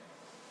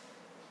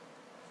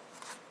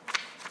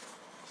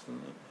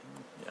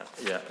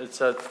 Yeah,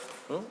 it's at,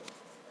 oh,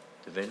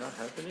 do they not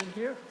have it in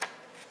here?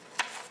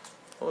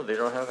 Oh, they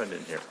don't have it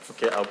in here.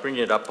 Okay, I'll bring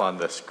it up on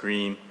the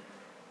screen.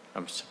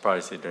 I'm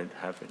surprised they don't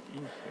have it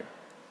in here.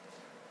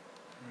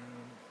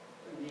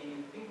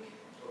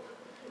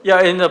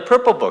 Yeah, in the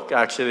purple book,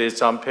 actually,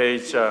 it's on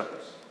page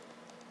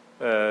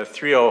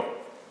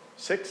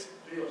 306.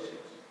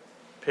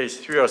 Page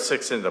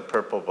 306 in the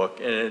purple book.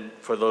 And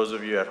for those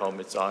of you at home,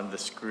 it's on the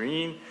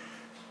screen.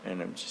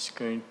 And I'm just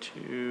going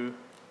to...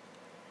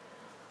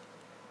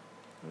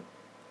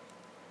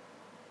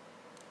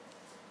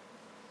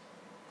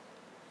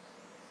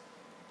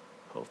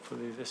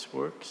 Hopefully this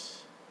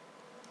works.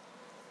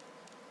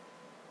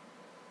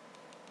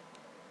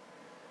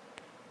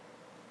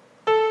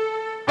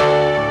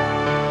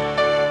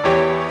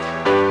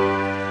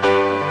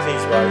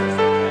 Please rise.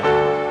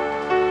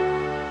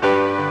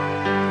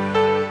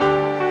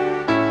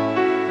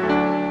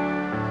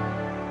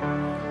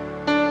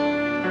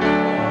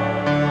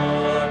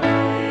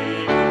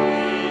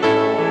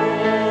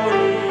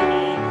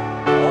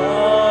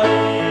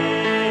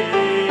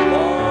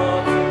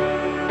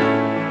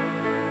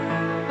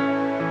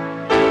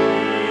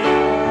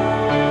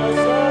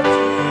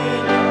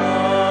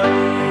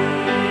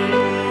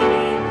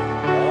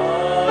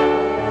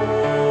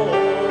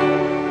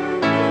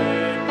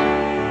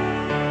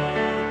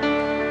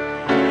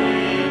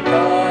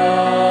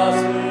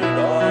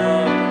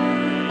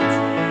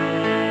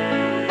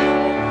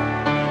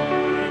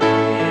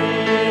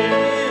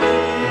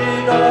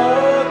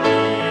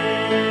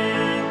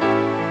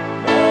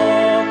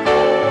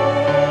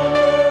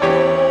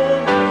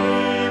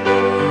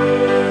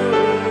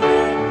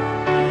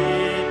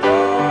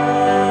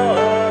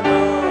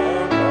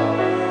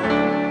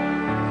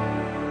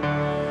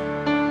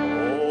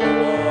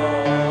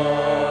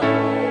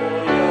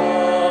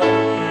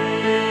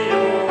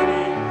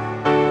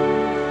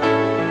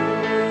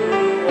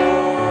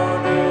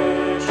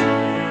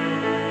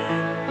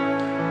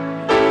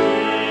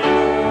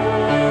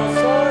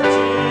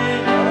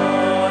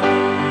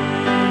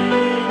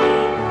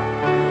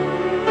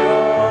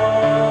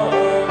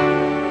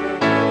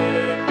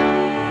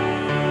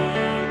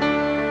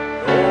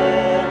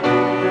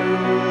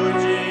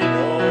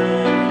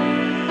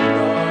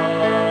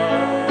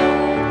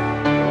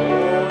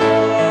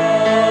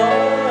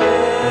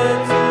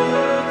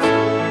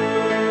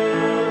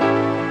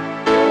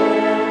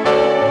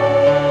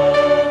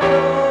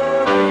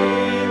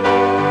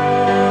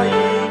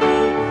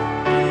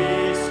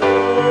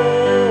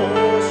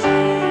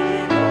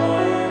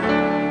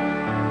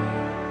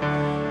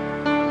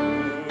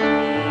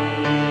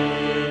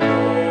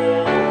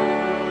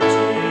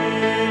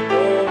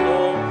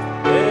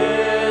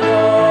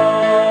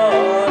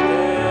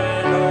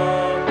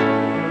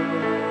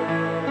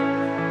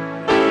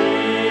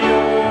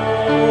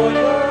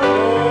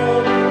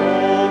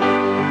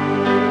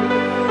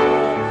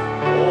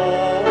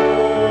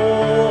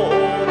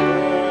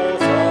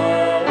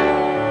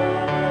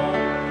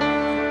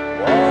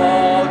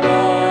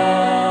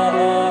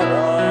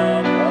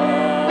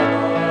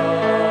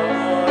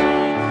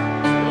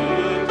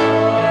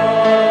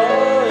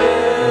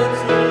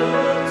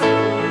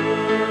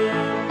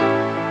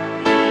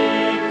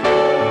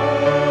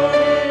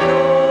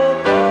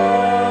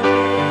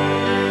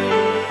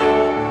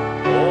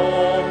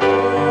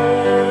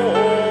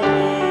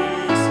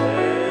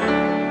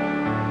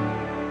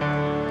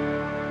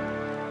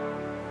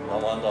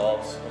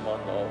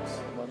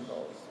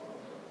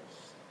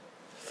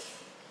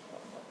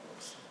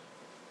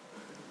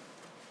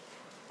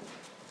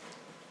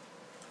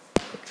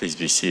 Please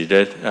be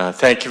seated.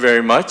 Thank you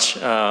very much.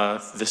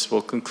 This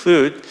will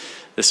conclude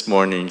this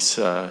morning's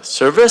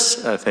service.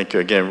 Thank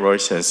you again, Roy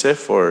Sensei,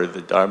 for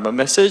the Dharma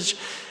message.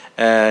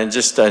 And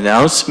just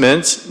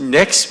announcements.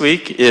 Next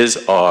week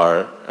is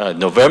our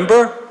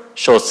November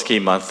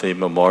Shotsuki monthly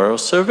memorial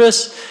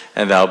service,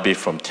 and that'll be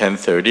from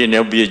 10:30, and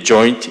it'll be a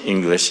joint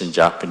English and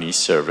Japanese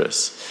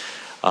service.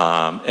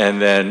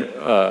 And then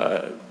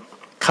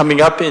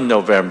coming up in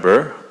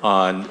November,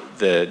 on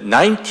the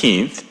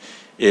 19th,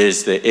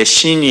 is the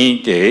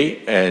Eshini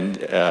Day, and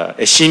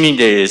Eshini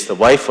Day is the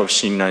wife of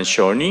Shinran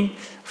Shonin,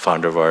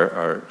 founder of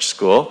our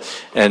school,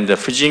 and the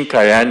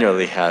Fujinkai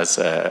annually has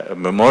a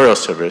memorial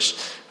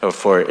service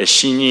for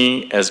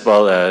Eshini as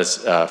well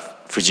as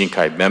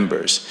Fujinkai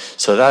members.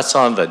 So that's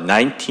on the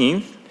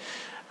 19th,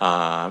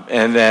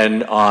 and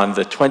then on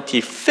the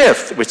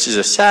 25th, which is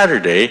a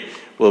Saturday,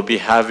 we'll be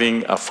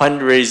having a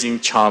fundraising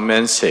chow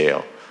mein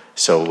sale.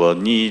 So we'll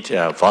need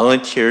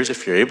volunteers,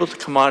 if you're able to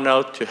come on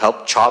out to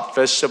help chop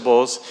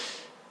vegetables.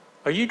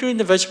 Are you doing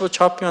the vegetable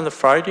chopping on the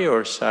Friday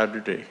or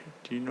Saturday?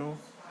 Do you know?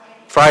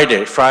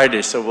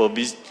 Friday, so we'll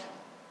be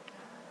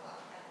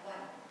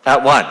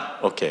at 1,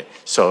 okay.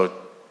 So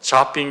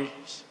chopping,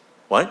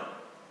 what?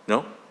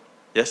 No?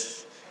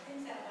 Yes? I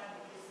think that one,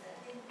 because I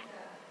think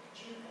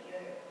June,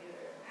 your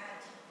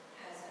aunt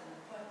has an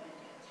appointment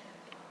at 10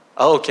 o'clock.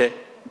 Oh, okay.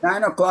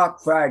 9 o'clock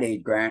Friday,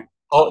 Grant.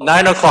 Oh,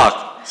 9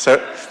 o'clock. So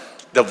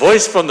the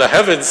voice from the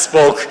heavens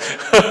spoke.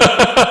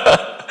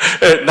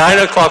 At 9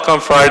 o'clock on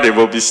Friday,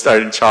 we'll be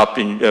starting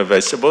chopping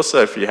vegetables.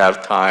 So if you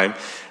have time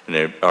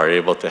and are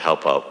able to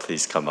help out,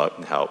 please come out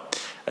and help.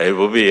 It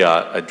will be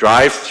a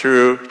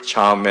drive-through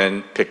chow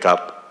mein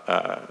pickup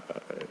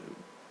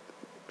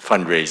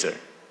fundraiser.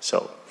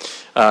 So,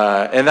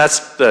 and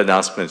that's the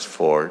announcements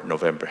for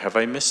November. Have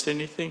I missed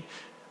anything?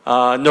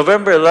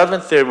 November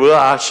 11th, there will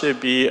actually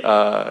be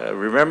a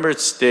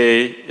Remembrance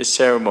Day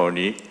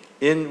ceremony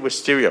in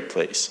Wisteria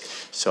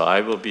Place. So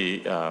I will be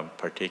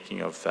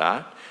partaking of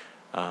that.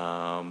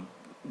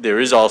 There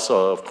is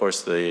also, of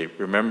course, the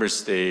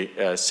Remembrance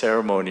Day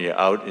ceremony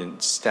out in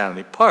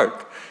Stanley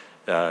Park.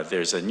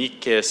 There's a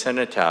Nikkei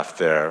cenotaph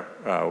there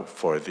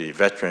for the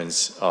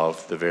veterans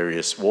of the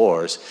various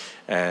wars.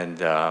 And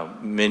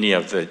many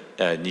of the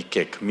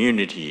Nikkei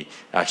community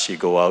actually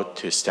go out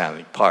to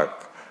Stanley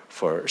Park.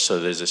 So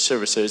there's a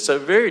service. It's a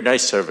very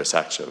nice service,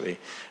 actually.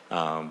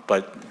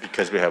 But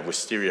because we have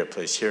Wisteria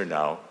Place here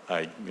now,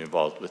 I'm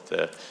involved with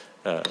the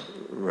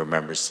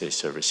Remembrance Day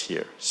service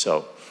here.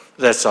 So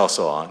that's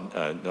also on,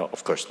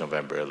 of course,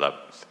 November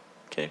 11th.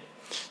 Okay.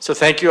 So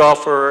thank you all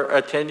for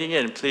attending,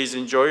 and please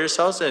enjoy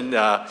yourselves and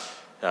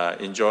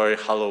enjoy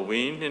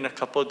Halloween in a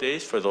couple of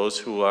days for those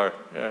who are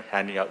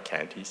handing out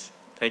candies.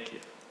 Thank you.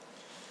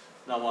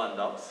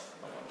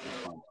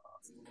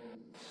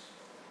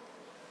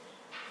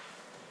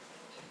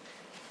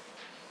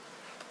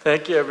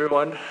 Thank you,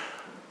 everyone.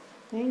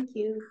 Thank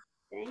you.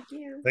 Thank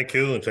you. Thank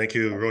you, and thank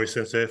you, Roy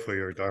Sensei, for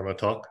your Dharma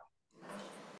talk.